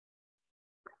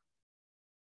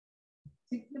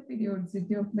Check the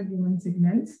periodicity of the given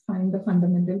signals. Find the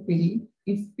fundamental period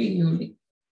if periodic.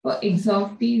 For x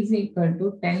of t is equal to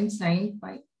 10 sin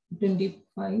pi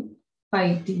 25 pi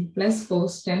t plus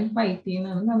cos 10 pi t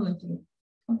എന്നാണ് തന്നിട്ടുള്ളത്.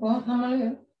 അപ്പോൾ നമ്മൾ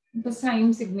ഇപ്പോൾ sign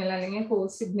signal അല്ലെങ്കിൽ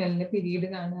cos സിഗ്നലിന്റെ period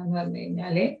കാണാന്ന് പറഞ്ഞു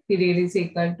കഴിഞ്ഞാല് period is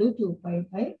equal to 2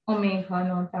 pi omega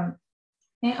naught ആണ്.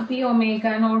 അപ്പൊ ഈ ഒമേഗ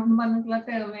നോട്ട് എന്ന് പറഞ്ഞിട്ടുള്ള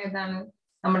ടേം ഏതാണ്?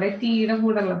 നമ്മുടെ ടിയുടെ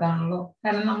കൂടെ ഉള്ളതാണല്ലോ.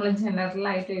 കാരണം നമ്മൾ ജനറൽ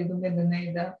ആയിട്ട് എഴുതുമ്പോൾ എന്തെന്ന്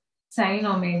എഴുതുക? സൈൻ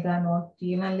ഒമേഗ നോട്ട് ടി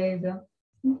എന്നല്ല എഴുതുക.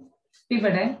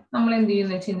 ഇവിടെ നമ്മൾ എന്ത്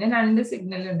ചെയ്യുന്ന വെച്ച് കഴിഞ്ഞാൽ രണ്ട്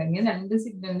സിഗ്നൽ ഉണ്ടെങ്കിൽ രണ്ട്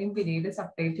സിഗ്നലിന്റെയും പീരീഡ്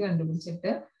സെപ്പറേറ്റ്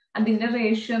കണ്ടുപിടിച്ചിട്ട് അതിന്റെ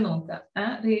റേഷ്യോ നോക്കുക.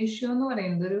 റേഷ്യോ എന്ന്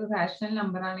പറയുന്നത് ഒരു റാഷണൽ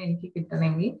നമ്പർ ആണ് എനിക്ക്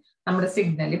കിട്ടണമെങ്കിൽ നമ്മുടെ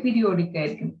സിഗ്നൽ പീരിയോഡിക്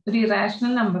ആയിരിക്കും. ഒരു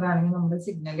ഇറാഷണൽ നമ്പർ ആണെങ്കിൽ നമ്മുടെ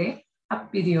സിഗ്നല്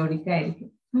അപ്പീരിയോഡിക് ആയിരിക്കും.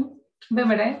 അപ്പൊ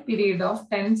ഇവിടെ period of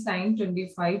 10 sin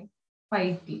 25 pi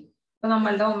t. അപ്പൊ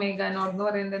നമ്മളുടെ ഒമേഗ നോട്ട് എന്ന്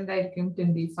പറയുന്നത് എന്തായിരിക്കും?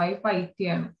 25 pi t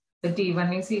ആണ്.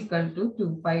 T1 is equal to 2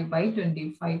 pi by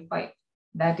 25 pi.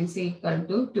 That is equal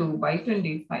to 2 by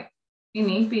 25.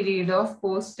 Ini period of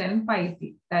cos 10 pi t,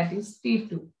 that is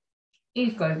T2,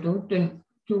 equal to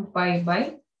 2 pi by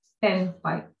 10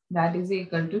 pi. That is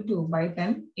equal to 2 by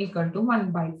 10 equal to 1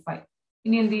 by 5.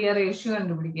 Ini the ratio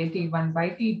and T1 by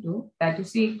T2, that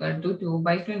is equal to 2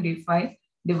 by 25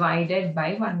 divided by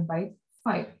 1 by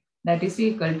 5. That is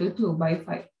equal to 2 by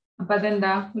 5. അപ്പൊ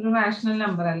അതെന്താ? ഒരു rational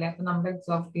number അല്ലേ. അപ്പൊ നമ്മുടെ X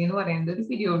of T എന്ന് പറയുന്നത് ഒരു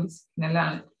periodic signal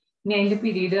ആണ്. ഇനി അതിന്റെ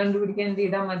പീരീഡ് കണ്ടുപിടിക്കാൻ എന്ത്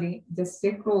ചെയ്താൽ മതി? ജസ്റ്റ്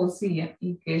ക്രോസ് ചെയ്യാം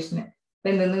ഈക്വേഷന്. അപ്പൊ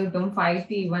എന്തെന്ന് കിട്ടും?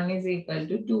 5t1 is equal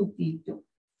to 2t2.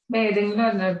 അപ്പൊ ഏതെങ്കിലും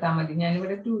ഒരെണ്ണം എടുത്താൽ മതി.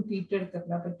 ഞാനിവിടെ 2t2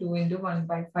 എടുത്തിട്ടില്ല. അപ്പൊ 2 into 1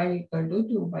 by 5 equal to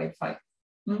 2 by 5.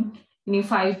 ഇനി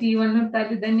 5t1 എടുത്താൽ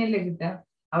ഇത് തന്നെയല്ലേ കിട്ടുക?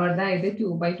 അവിടെ അതായത്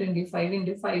 2 by 25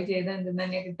 into 5 ചെയ്താൽ എന്ത്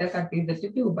തന്നെ കിട്ടുക? കട്ട് ചെയ്തിട്ട്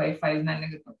 2 by 5 തന്നെ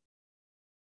കിട്ടും.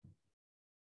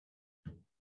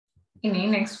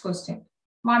 Next question.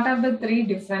 What are the three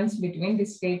differences between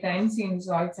discrete time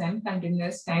sinusoids and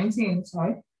continuous time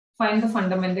sinusoid? Find the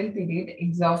fundamental period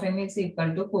x of n is equal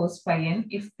to cos pi n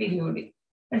if periodic.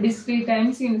 Discrete time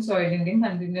sinusoid and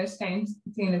continuous time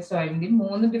sinusoid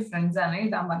മൂന്ന് difference ആണ്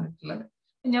ഇതാൻ പറഞ്ഞിട്ടുള്ളത്.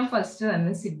 ഞാൻ first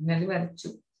തന്നെ signal വരച്ചു.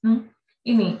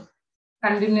 ഇനി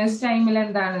continuous ടൈമിൽ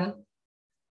എന്താണ്?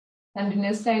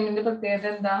 Continuous ടൈമിന്റെ പ്രത്യേകത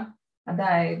എന്താ?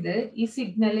 അതായത് ഈ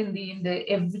സിഗ്നൽ എന്ത് ചെയ്യുന്നത്?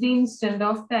 എവറി ഇൻസ്റ്റന്റ്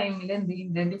ഓഫ് ടൈമിൽ എന്ത്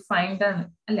ചെയ്യുന്നത്? ഡിഫൈൻഡ് ആണ്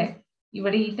അല്ലെ?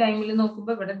 ഇവിടെ ഈ ടൈമിൽ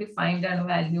നോക്കുമ്പോൾ ഇവിടെ ഡിഫൈൻഡ് ആണ്,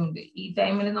 വാല്യൂ ഉണ്ട്. ഈ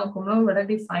ടൈമിൽ നോക്കുമ്പോൾ ഇവിടെ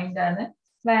ഡിഫൈൻഡ് ആണ്,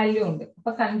 വാല്യൂ ഉണ്ട്.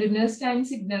 അപ്പൊ കണ്ടിന്യൂസ് ടൈം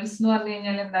സിഗ്നൽസ് എന്ന് പറഞ്ഞു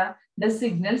കഴിഞ്ഞാൽ എന്താ? The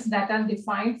signals that are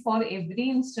defined for every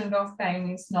instant of time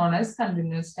is known as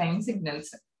continuous time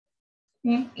signals.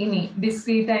 ഇനി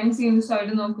ഡിസ്ക്രീറ്റ് ടൈം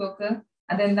സിനുസോയിഡ് നോക്ക്.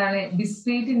 അതെന്താണ്?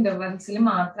 ഡിസ്ക്രീറ്റ് ഇന്റർവെൽസിൽ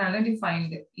മാത്രമാണ്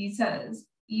ഡിഫൈൻഡ്.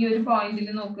 ഈ ഒരു പോയിന്റിൽ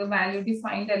നോക്ക്, വാല്യൂ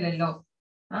ഡിഫൈൻഡ് അല്ലല്ലോ.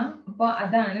 അപ്പൊ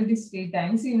അതാണ് ഡിസ്ക്രീറ്റ്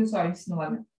ടൈം സിനുസോയിഡ്സ് എന്ന്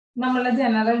പറഞ്ഞത്. നമ്മളുടെ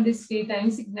ജനറൽ ഡിസ്ക്രീറ്റ് ടൈം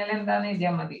സിഗ്നൽ എന്താണെന്ന്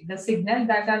എഴുതിയാൽ മതി. The signal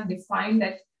that are defined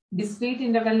at discrete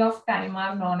interval of time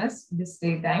are known as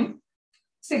discrete time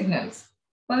signals.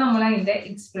 അപ്പൊ നമ്മൾ അതിന്റെ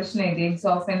എക്സ്പ്രഷൻ എഴുതി. എക്സ്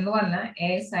ഓഫ് എന്ന് പറഞ്ഞാൽ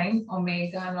A sine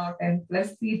omega naught N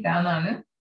plus theta എന്നാണ്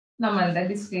നമ്മളുടെ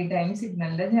ഡിസ്ക്രീറ്റ് ടൈം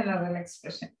സിഗ്നലിന്റെ general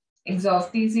expression. X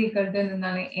of T is equal to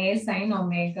എന്താണ്? A sine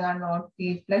omega naught T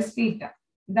plus theta.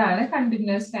 ഇതാണ്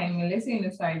കണ്ടിന്യൂസ് ടൈമിലെ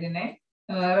സിനുസോയിഡിനെ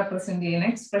റെപ്രസെന്റ് ചെയ്യുന്ന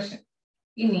എക്സ്പ്രഷൻ.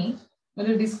 ഇനി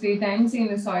ഒരു ഡിസ്ക്രീറ്റ് ടൈം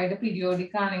സിനുസോയിഡ്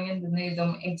പീരിയോഡിക് ആണെങ്കിൽ എന്തെന്ന്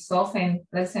എഴുതും? X of N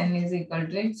plus N is equal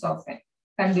to X of N.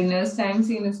 Continuous time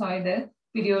sinusoid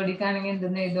periodic ആണെങ്കിൽ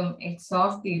എന്തെന്ന് എഴുതും? X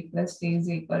of T plus T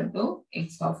is equal to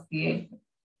X of T ആയിരിക്കും.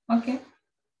 Okay.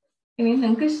 ഇനി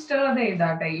നിങ്ങൾക്ക് ഇഷ്ടമുള്ളത്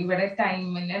എഴുതാട്ടെ. ഇവിടെ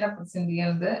ടൈമിനെ റെപ്രസെന്റ്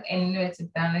ചെയ്യുന്നത് എൻ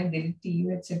വെച്ചിട്ടാണ്, ഇതിൽ ടി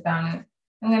വെച്ചിട്ടാണ്,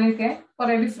 അങ്ങനെയൊക്കെ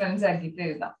കുറെ ഡിഫറൻസ് ആക്കിയിട്ട്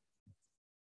എഴുതാം.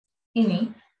 ഇനി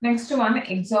next one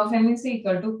X of N is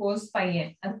equal to cos pi N.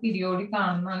 അത് പീരിയോഡിക്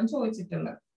ആണെന്നാണ്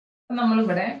ചോദിച്ചിട്ടുള്ളത്. അപ്പൊ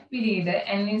നമ്മളിവിടെ period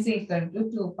N is equal to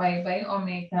 2 pi by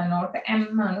omega naught M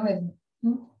എന്നാണ് വരുന്നത്.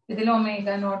 ഇതിൽ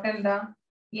ഒമേഗ നോട്ട് എന്താ?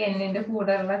 ഈ എന്നിന്റെ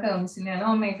കൂടെ ഉള്ള ടേംസിനെയാണ്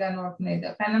ഒമേഗ നോട്ട് എന്ന്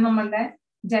എഴുതുക. കാരണം നമ്മളുടെ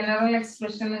ജനറൽ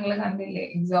എക്സ്പ്രഷൻ നിങ്ങൾ കണ്ടില്ലേ?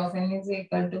 X of N is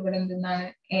equal to ഇവിടെ എന്താണ്?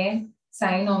 A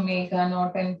sine omega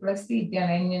naught N plus theta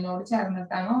ആണ്. എന്നിനോട്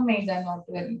ചേർന്നിട്ടാണ് ഒമേഗ നോട്ട്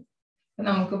വരുന്നത്. അപ്പൊ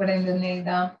നമുക്ക് ഇവിടെ എന്തെന്ന്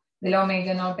എഴുതാം? ഇതിൽ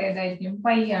ഒമേഗ നോട്ട് ഏതായിരിക്കും?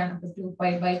 പൈ ആണ്. 2 pi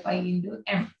by pi into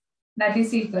m. That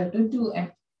is equal to 2m.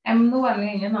 m എന്ന് പറഞ്ഞു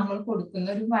കഴിഞ്ഞാൽ നമ്മൾ കൊടുക്കുന്ന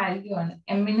ഒരു വാല്യൂ ആണ്.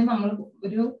 എമ്മിന് നമ്മൾ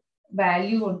ഒരു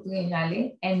വാല്യൂ കൊടുത്തു കഴിഞ്ഞാൽ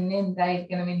n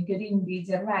എന്തായിരിക്കണം? എനിക്കൊരു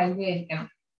ഇന്റീജർ വാല്യൂ ആയിരിക്കണം.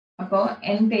 അപ്പോ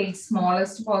n takes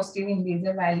smallest positive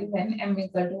integer value when m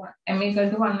equal to 1. m equal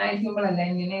to 1 ആയിരിക്കുമ്പോഴല്ല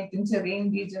എന്നിന് ഏറ്റവും ചെറിയ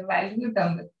ഇന്റീജർ വാല്യൂ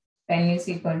കിട്ടുന്നത്. n is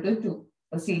equal to 2.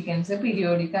 അപ്പൊ സീക്വൻസ്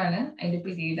പീരിയോഡിക് ആണ്. അതിന്റെ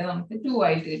പീരീഡ് നമുക്ക് 2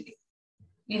 ആയിട്ട് കിട്ടി.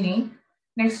 ഇനി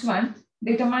next one,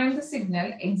 determine the signal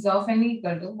x of n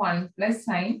equal to 1 plus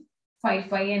sine 5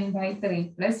 pi n by 3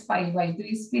 plus 5 by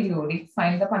 3 is periodic.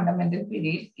 Find the fundamental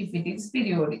period if it is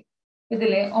periodic.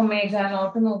 ഇതിലെ omega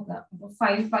naught നോക്കാം. അപ്പൊ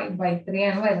 5 pi by 3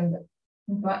 ആണ് വരുന്നത്.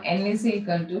 അപ്പൊ n is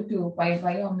equal to 2 pi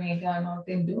by omega naught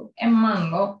into m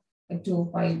ആണല്ലോ. 2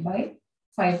 pi by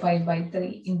 5 pi by 3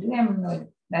 into m എന്ന് വരും.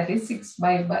 That is 6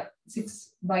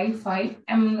 by 5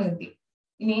 m എന്ന് കിട്ടി.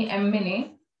 ഇനി m നെ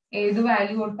ഏത്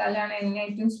വാല്യൂ കൊടുത്താലാണ് n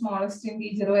ഏറ്റവും സ്മോളസ്റ്റ്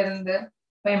ഇന്റീജർ വരുന്നത്?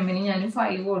 അപ്പൊ m ന് ഞാൻ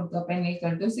 5 കൊടുത്തു. അപ്പൊ n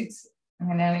equal to 6.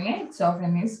 അങ്ങനെയാണെങ്കിൽ x of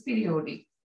n is periodic.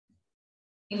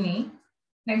 ഇനി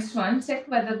next one, check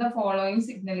whether the following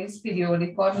signal is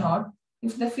periodic or not.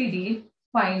 If the period,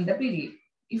 find the period.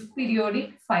 If periodic,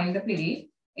 find the period.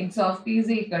 X of t is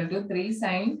equal to 3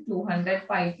 sin 200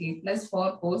 pi t plus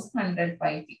 4 cos 100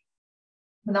 pi t.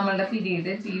 നമ്മളുടെ period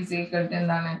t is equal to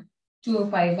എന്താണ്? 2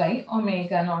 pi by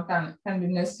omega naught ആണ്.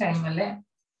 Continuous time അല്ലേ?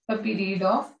 So period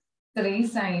of 3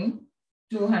 sin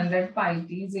 200 pi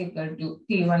t is equal to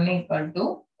t1 equal to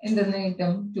എന്തെന്ന്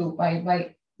കിട്ടും? 2 pi by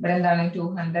ഇവിടെ എന്താണ്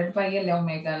 200 pi അല്ലേ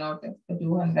omega naught.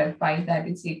 200 pi that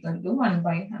is equal to 1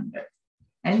 by 100.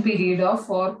 And period of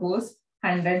 4 cos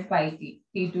 100 pi t.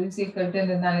 T2 is equal to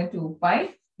എന്താണ് 2 pi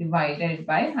divided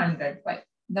by 100 pi.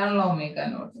 ഇതാണല്ലോ omega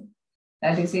naught.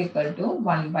 That is equal to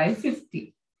 1 by 50.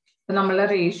 So നമ്മളുടെ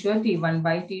ratio T1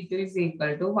 by T2 is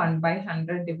equal to 1 by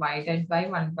 100 divided by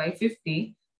 1 by 50.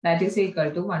 That is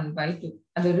equal to 1 by 2.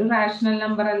 അതൊരു rational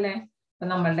number അല്ലേ? അപ്പൊ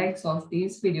നമ്മളുടെ x of t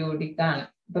is periodic ആണ്.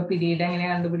 അപ്പൊ period എങ്ങനെ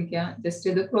കണ്ടുപിടിക്കുക? Just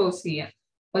ഇത് ക്ലോസ് ചെയ്യാം.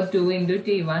 അപ്പൊ 2 into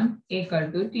T1 equal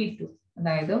to T2.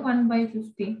 അതായത് 1 by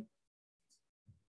 50.